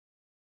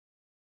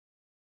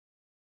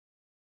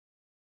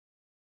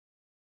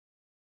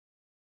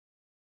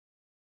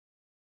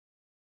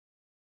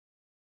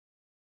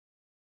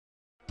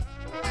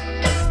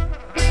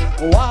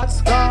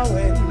What's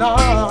going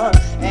on?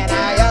 And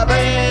I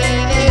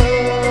bring you.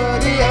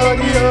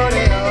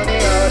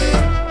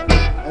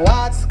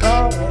 What's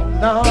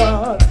going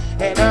on?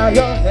 And now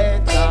your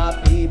heads are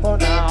people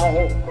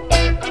now.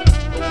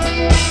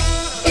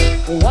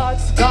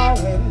 What's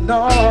going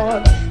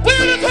on?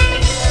 We're the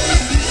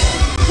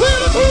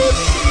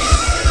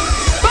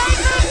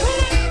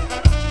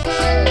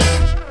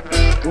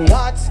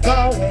what's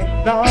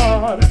going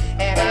on?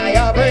 And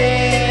I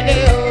bring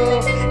you.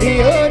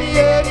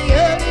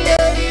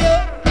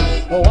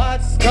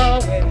 What's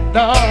going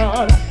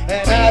on?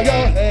 And now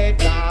your head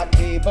got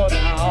people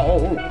now.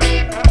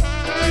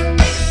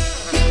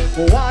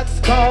 What's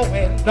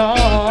going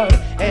on?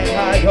 And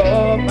now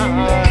your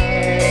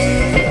mind.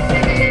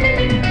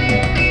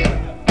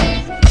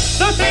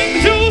 The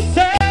things you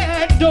said,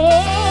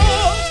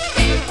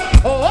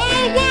 what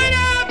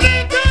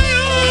happened to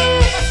you?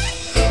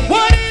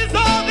 What is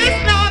all this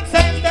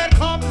nonsense that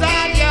comes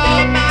out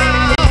your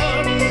mouth?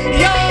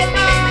 Your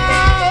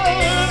mouth.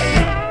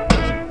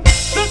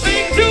 The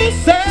things you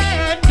said,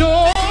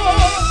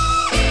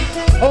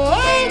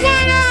 what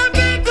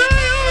happened to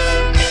you?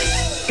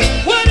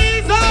 What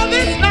is all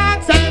this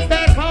nonsense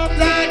that comes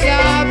out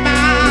your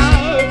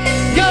mouth?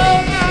 Your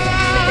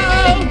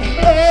mouth.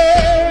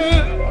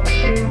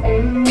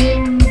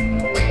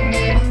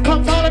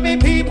 Come follow me,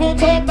 people,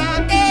 talk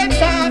about it,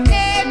 time,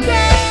 it,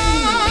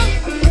 time.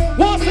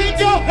 What's in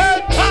your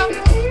head, time?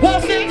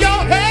 What's in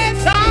your head,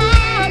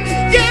 time?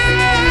 Yeah!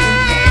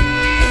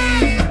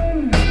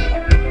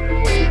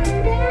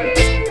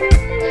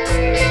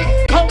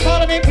 Come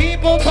follow me,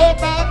 people, talk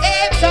about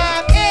it,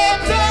 time,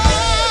 it,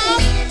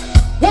 time.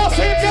 What's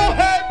in your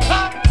head,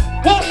 time?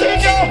 What's in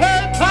your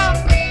head, time?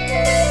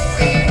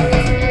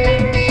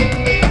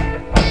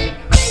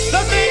 The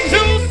things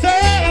you said,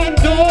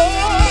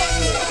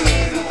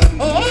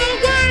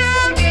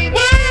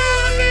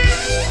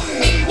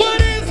 what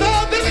is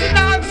all this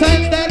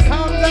nonsense that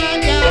comes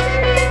on ya?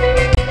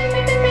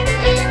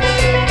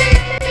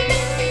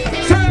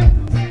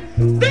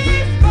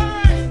 This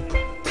mind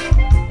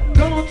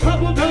don't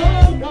trouble no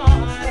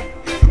one,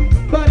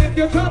 but if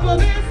you trouble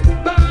this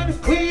mind,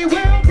 we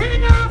will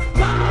bring up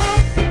bomb,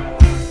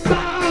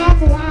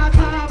 what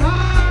a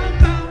bomb,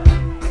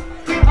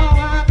 oh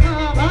what a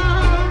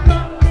bomb,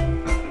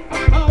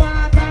 oh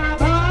what a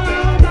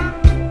bomb.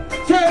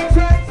 Check,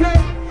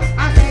 I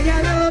say you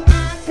love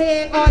my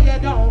take or you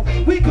don't.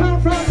 We come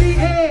from the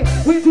A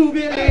with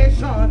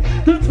jubilation,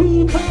 the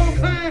two-tone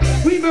clan,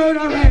 we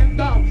murdering.